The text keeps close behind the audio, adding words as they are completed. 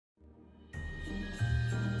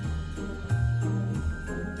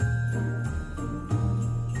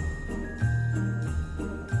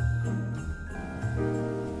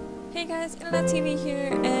guys, AnnaSimTV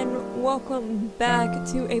here, and welcome back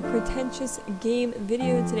to a Pretentious Game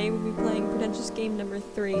video. Today we'll be playing Pretentious Game number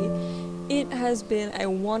 3. It has been, I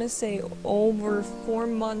want to say, over 4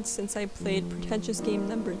 months since I played Pretentious Game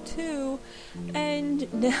number 2,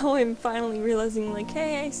 and now I'm finally realizing, like,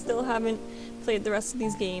 hey, I still haven't played the rest of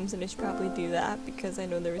these games, and I should probably do that, because I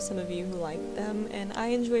know there were some of you who like them, and I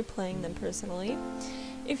enjoy playing them personally.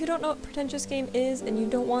 If you don't know what Pretentious Game is and you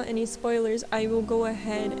don't want any spoilers, I will go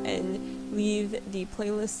ahead and leave the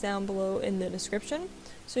playlist down below in the description.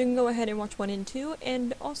 So you can go ahead and watch 1 and 2,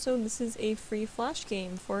 and also this is a free flash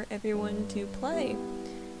game for everyone to play.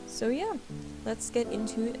 So yeah, let's get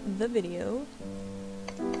into the video.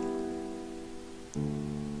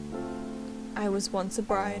 I was once a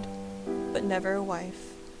bride, but never a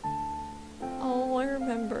wife. Oh, I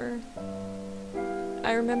remember.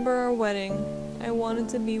 I remember our wedding. I wanted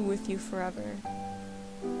to be with you forever.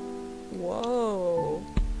 Whoa.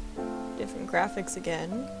 Different graphics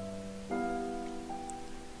again.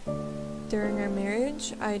 During our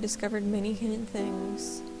marriage, I discovered many hidden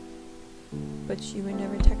things. But you were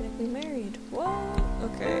never technically married. What?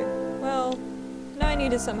 Okay. Well, now I need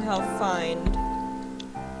to somehow find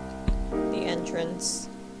the entrance.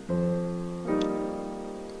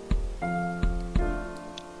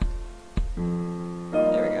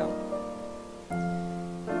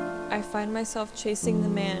 I find myself chasing the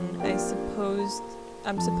man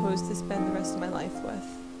I'm supposed to spend the rest of my life with.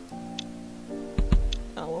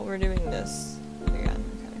 Oh, well, we're doing this again,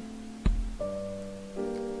 okay.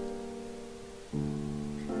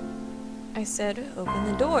 I said, open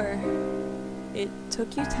the door. It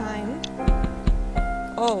took you time.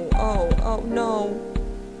 Oh, no.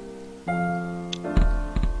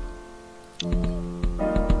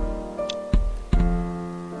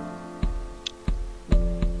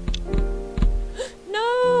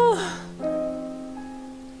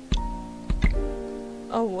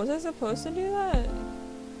 Oh, was I supposed to do that?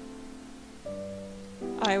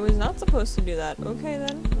 I was not supposed to do that. Okay,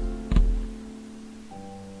 then.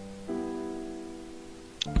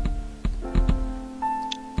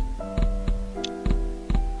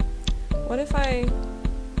 What if I...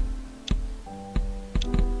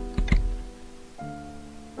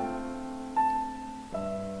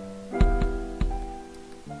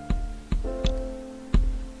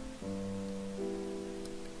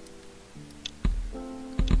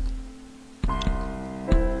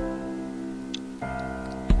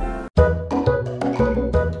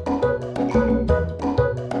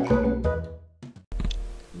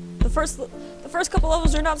 The first couple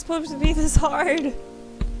levels are not supposed to be this hard.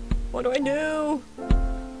 What do I do?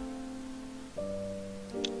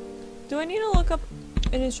 Do I need to look up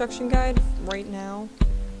an instruction guide right now?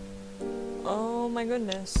 Oh my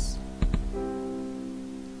goodness.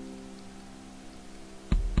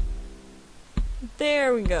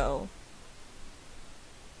 There we go.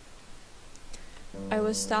 I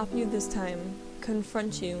will stop you this time,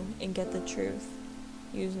 confront you, and get the truth.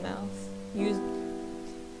 Use mouth. Use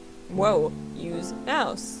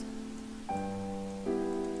mouse.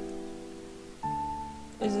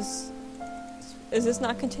 Is this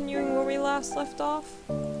not continuing where we last left off?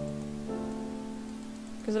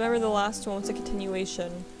 Because I remember the last one was a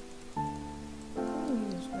continuation.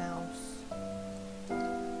 Use mouse.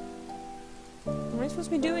 What am I supposed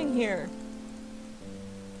to be doing here?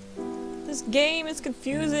 This game is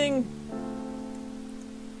confusing.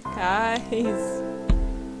 Guys.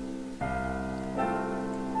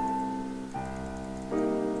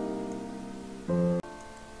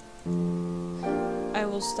 I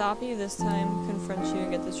will stop you this time, confront you,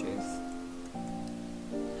 and get the truth.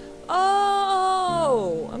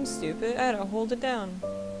 Oh! I'm stupid. I had to hold it down.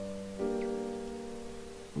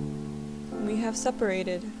 We have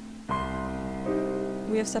separated.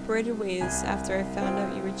 We have separated ways after I found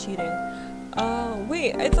out you were cheating. Oh,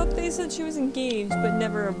 wait, I thought they said she was engaged, but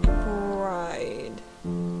never a bride.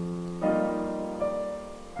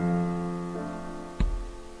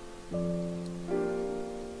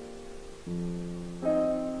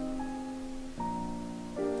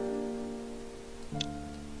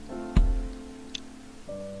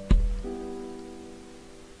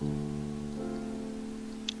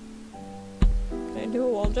 Can I do a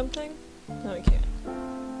wall jump thing? No, I can't.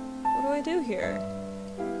 What do I do here?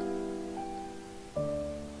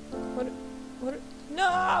 What?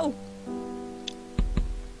 No!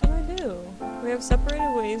 What do I do? We have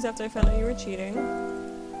separated ways after I found out you were cheating.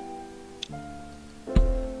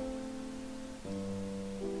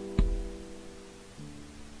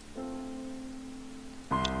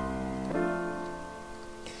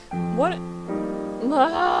 What?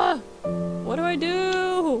 Ah! What do I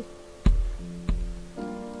do?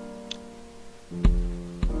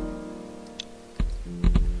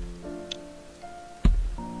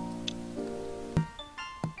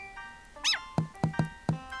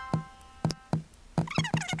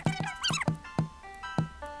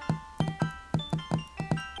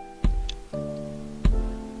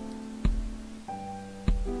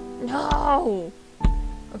 No!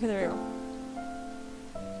 Okay, there we go.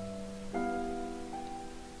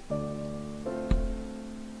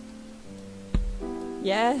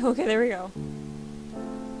 Yeah, okay, there we go.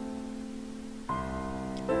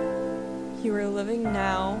 You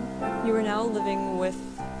are now living with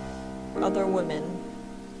other women.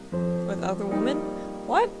 With other women?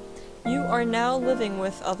 What? You are now living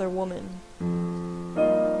with other women.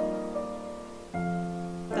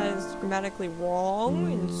 That is grammatically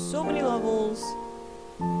wrong in so many levels.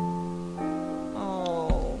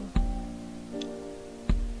 Oh.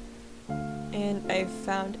 And I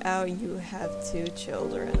found out you have 2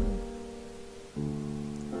 children.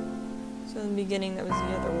 So in the beginning that was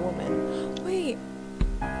the other woman. Wait!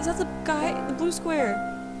 Is that the guy? The blue square?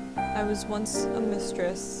 I was once a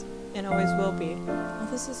mistress, and always will be. Oh,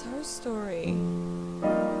 this is her story.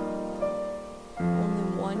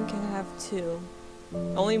 Only one can have 2.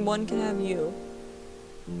 Only one can have you.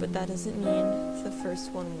 But that doesn't mean the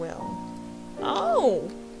first one will. Oh!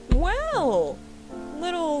 Well!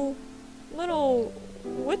 Little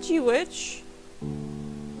witchy witch.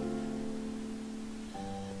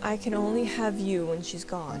 I can only have you when she's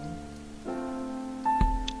gone.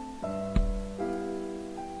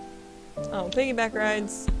 Oh, piggyback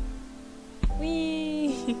rides.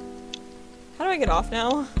 Whee! How do I get off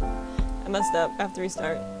now? I messed up. I have to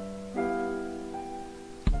restart.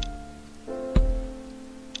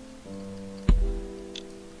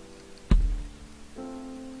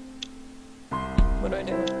 What do I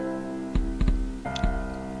do?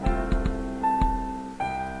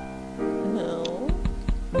 No.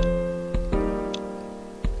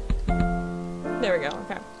 There we go,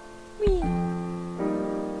 okay. Whee!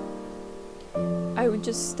 I would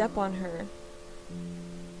just step on her.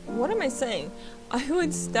 What am I saying? I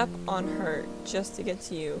would step on her just to get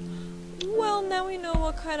to you. Well, now we know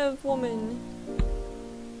what kind of woman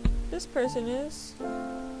this person is.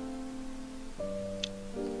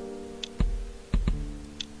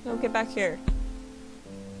 No, get back here.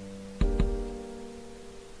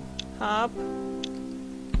 Hop.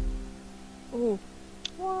 Ooh.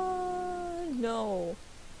 What? No.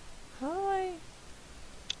 Hi.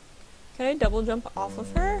 Can I double jump off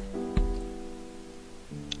of her?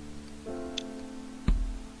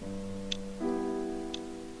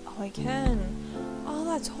 Oh, I can. Oh,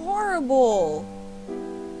 that's horrible.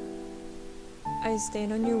 I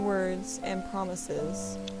stand on your words and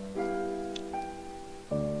promises.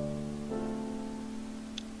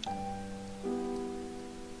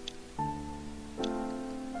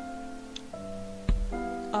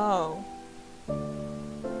 Oh.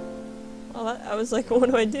 Well, I was like, what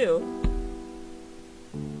do I do?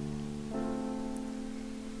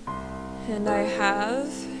 And I have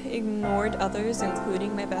ignored others,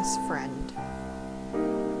 including my best friend.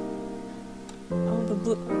 Oh, the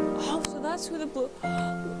blue. Oh, so that's who the blue.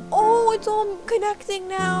 Oh, it's all connecting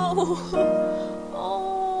now.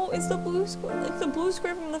 Oh, it's the blue square. It's the blue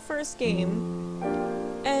square from the first game.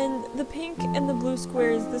 And the pink and the blue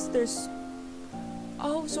square is this. There's.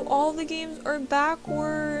 Oh, so all the games are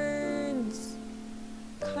backwards.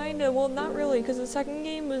 Kinda. Well, not really, because the second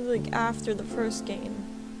game was like after the first game.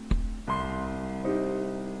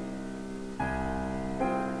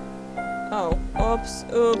 Oh, oops,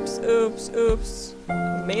 oops, oops, oops.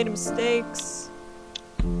 I made mistakes.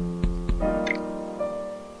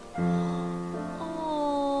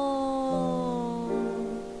 Oh,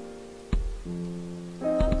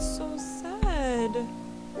 that's so sad.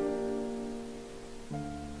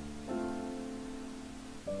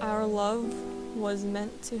 Our love was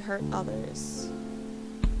meant to hurt others.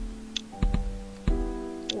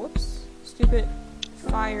 Whoops. Stupid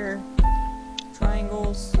fire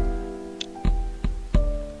triangles.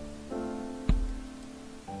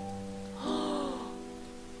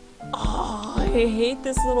 I hate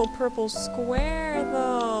this little purple square,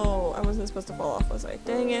 though. I wasn't supposed to fall off, was I?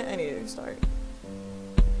 Dang it, I need to start.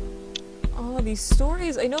 Oh, these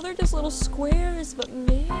stories. I know they're just little squares, but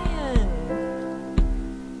man.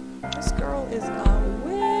 This girl is a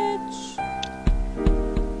witch.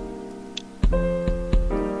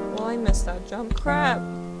 Well, I missed that jump. Crap.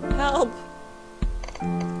 Help.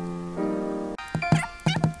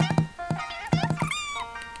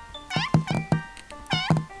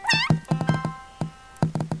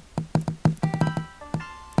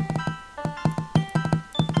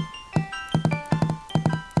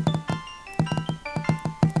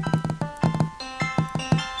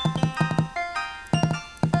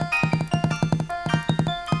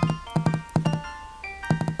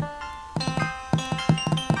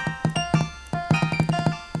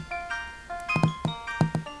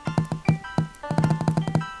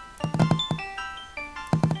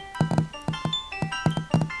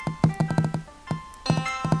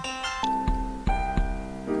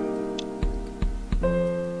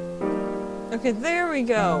 Okay, there we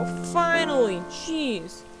go. Finally,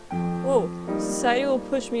 jeez. Whoa, society will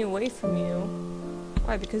push me away from you.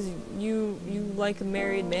 Why? Because you like a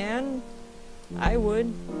married man? I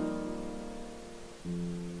would.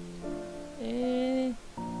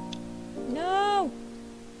 No!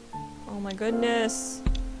 Oh my goodness.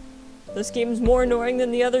 This game's more annoying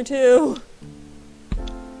than the other two.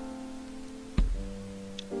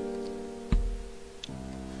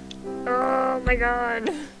 Oh my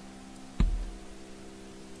god.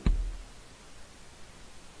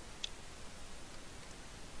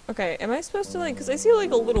 Okay, am I supposed to like, because I see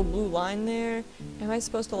like a little blue line there. Am I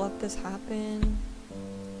supposed to let this happen?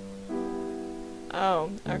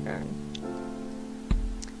 Oh, okay.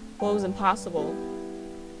 Well, it was impossible.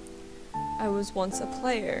 I was once a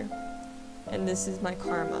player, and this is my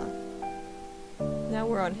karma. Now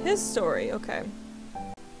we're on his story, okay.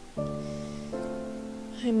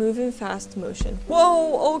 I move in fast motion.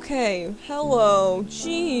 Whoa, okay, hello,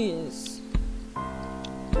 jeez.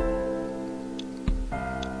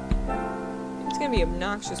 It's gonna be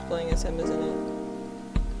obnoxious playing as him, isn't it?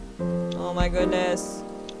 Oh my goodness.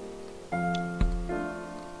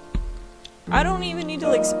 I don't even need to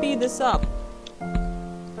like speed this up.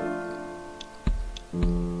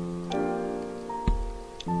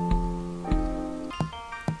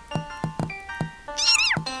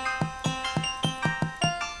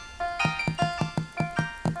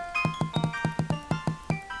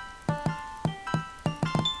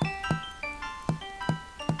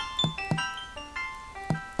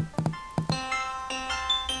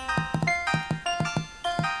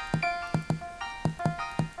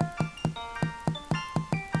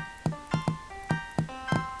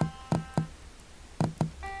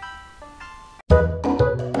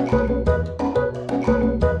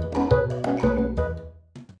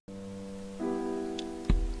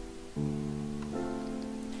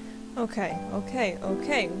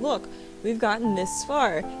 Okay, look, we've gotten this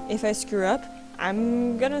far. If I screw up,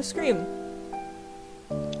 I'm gonna scream.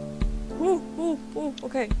 Ooh,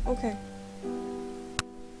 okay.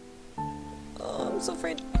 Oh, I'm so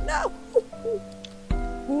afraid. No!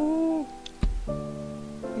 Ooh.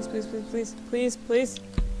 Please.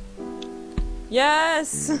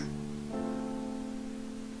 Yes!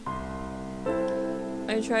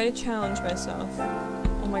 I try to challenge myself.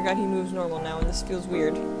 Oh my god, he moves normal now and this feels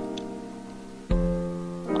weird.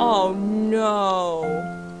 Oh no!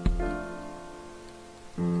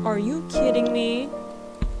 Are you kidding me?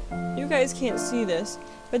 You guys can't see this,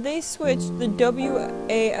 but they switched the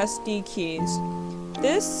WASD keys.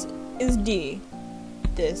 This is D.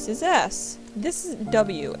 This is S. This is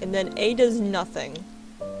W, and then A does nothing.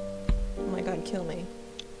 Oh my god, kill me.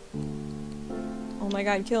 Oh my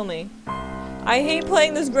god, kill me. I hate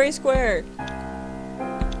playing this gray square!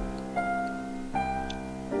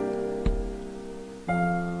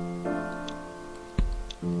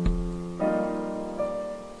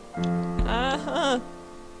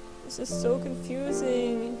 This is so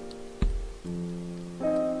confusing.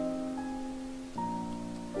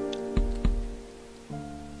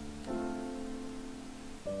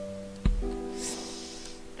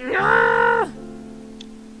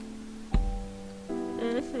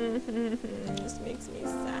 This makes me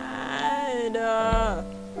sad.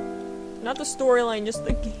 Not the storyline, just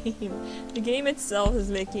the game. The game itself is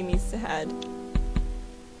making me sad.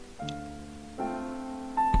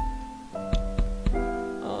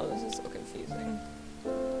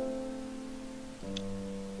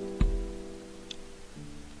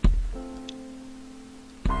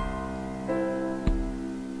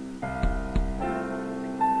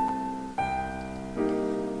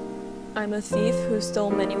 I'm a thief who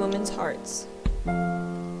stole many women's hearts.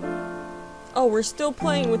 Oh, we're still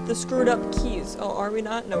playing with the screwed up keys. Oh, are we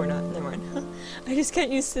not? No, we're not. Never mind. I just got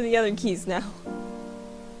used to the other keys now.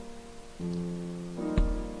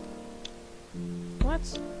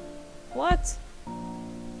 What? What?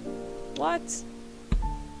 What?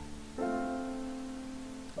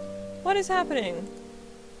 What is happening?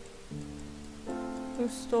 Who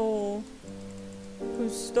stole? Who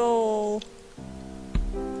stole?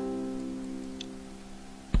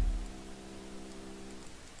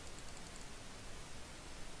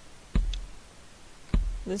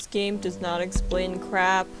 This game does not explain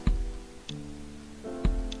crap.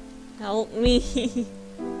 Help me.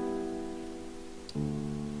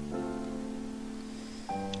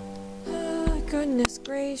 Goodness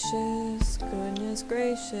gracious, goodness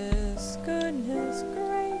gracious, goodness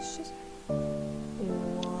gracious.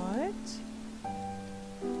 What?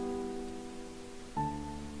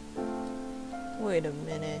 Wait a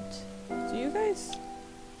minute. Do you guys...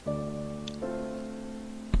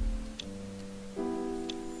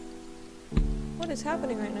 is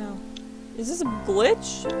happening right now? Is this a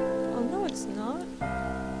glitch? Oh no, it's not.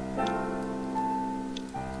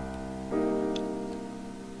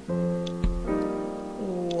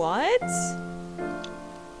 What?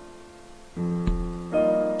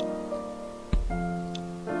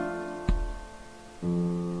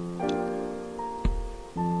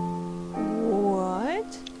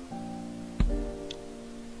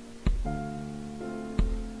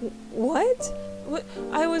 What? What?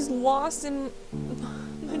 I was lost in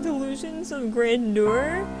my delusions of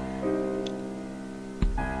grandeur?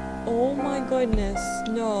 Oh my goodness,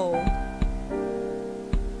 no.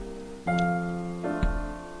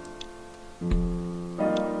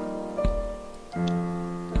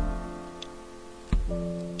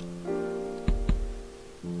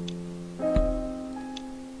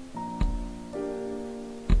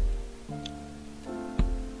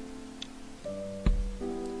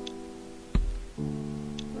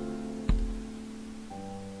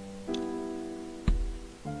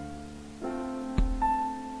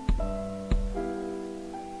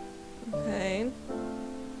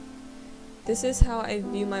 This is how I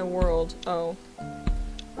view my world. Oh.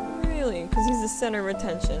 Really? Because he's the center of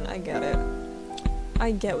attention. I get it.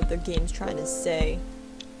 I get what the game's trying to say.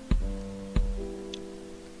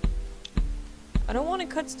 I don't want to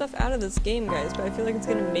cut stuff out of this game, guys, but I feel like it's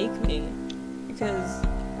gonna make me. Because...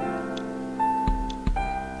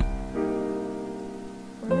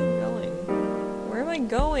 where am I going? Where am I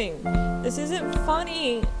going? This isn't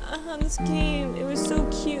funny! This game, it was so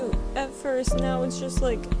cute at first, now it's just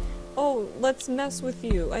like... oh, let's mess with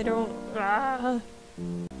you. I don't... ah.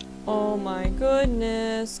 Oh my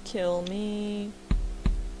goodness, kill me.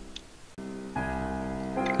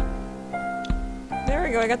 There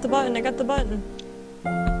we go, I got the button, I got the button.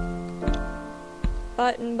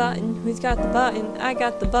 Button, who's got the button? I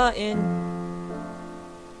got the button.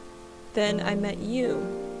 Then I met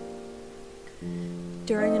you.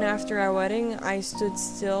 During and after our wedding, I stood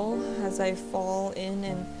still as I fall in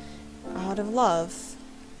and out of love.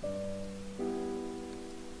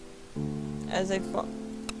 As I fall.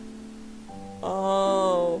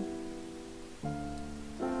 Oh.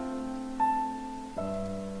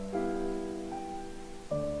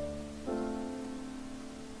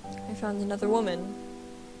 I found another woman.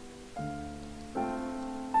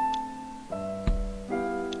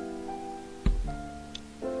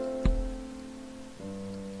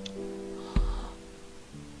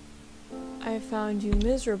 I found you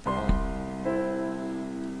miserable.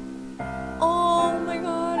 Oh my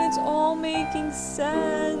god, it's all making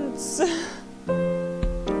sense. And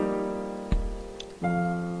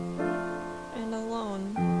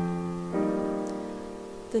alone.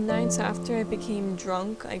 The nights after I became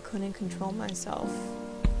drunk, I couldn't control myself.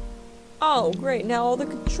 Oh, great, now all the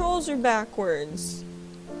controls are backwards.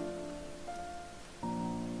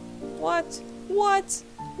 What? What?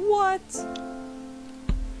 What?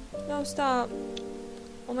 No, stop.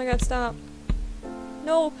 Oh my god, stop.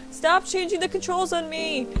 No, stop changing the controls on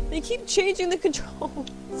me! They keep changing the controls.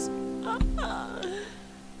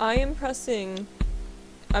 I'm pressing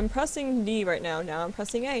D right now. Now I'm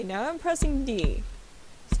pressing A. Now I'm pressing D.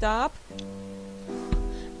 Stop.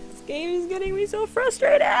 This game is getting me so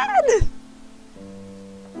frustrated!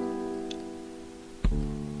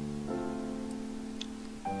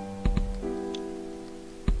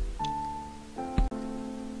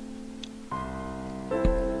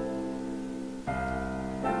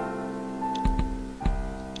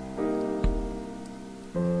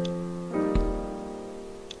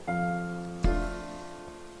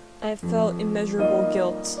 I felt immeasurable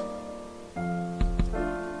guilt.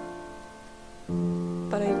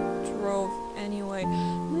 But I drove anyway.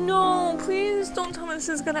 No, please don't tell me this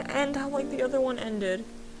is gonna end how like the other one ended.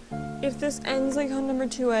 If this ends like how number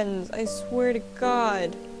 2 ends, I swear to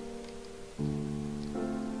God.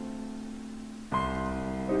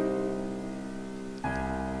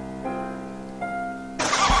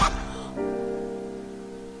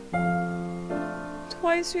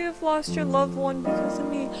 Twice you have lost your loved one because of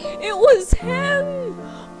me. It was him!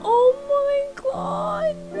 Oh my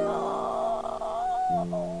god, no! Oh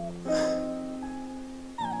my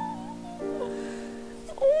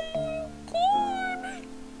god!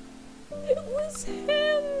 It was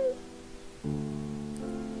him!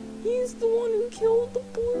 He's the one who killed the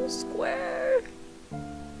blue square!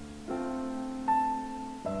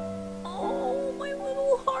 Oh, my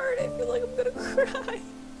little heart, I feel like I'm gonna cry.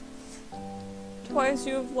 Twice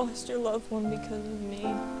you have lost your loved one because of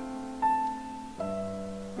me.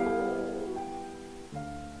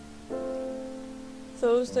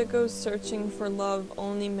 Those that go searching for love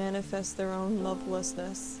only manifest their own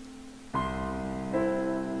lovelessness.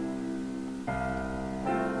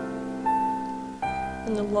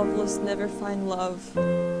 And the loveless never find love.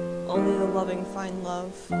 Only the loving find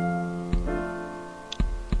love.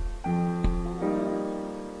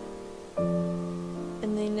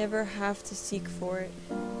 And they never have to seek for it.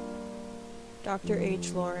 Dr.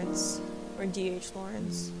 H. Lawrence. Or D.H.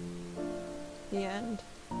 Lawrence. The end.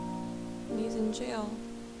 And he's in jail.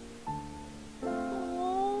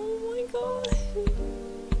 Oh my god.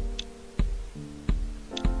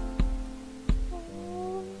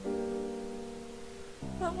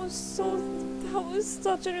 That was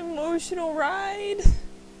such an emotional ride.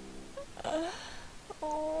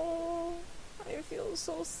 Oh, I feel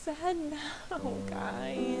so sad now,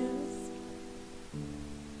 guys.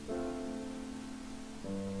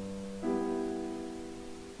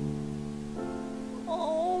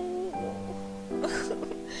 Oh,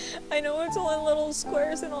 I know it's all in little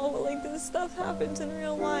squares and all, but like this stuff happens in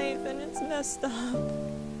real life and it's messed up.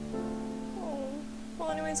 Well,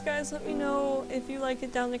 anyways, guys, let me know if you like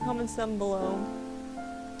it down in the comments down below.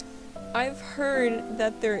 I've heard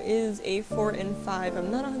that there is a 4 and 5. I'm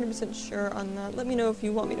not 100% sure on that. Let me know if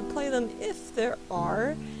you want me to play them, if there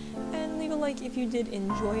are. And leave a like if you did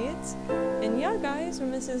enjoy it. And yeah, guys,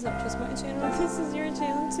 remember this is not just my channel, this is your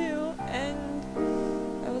channel too. And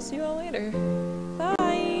I will see you all later. Bye!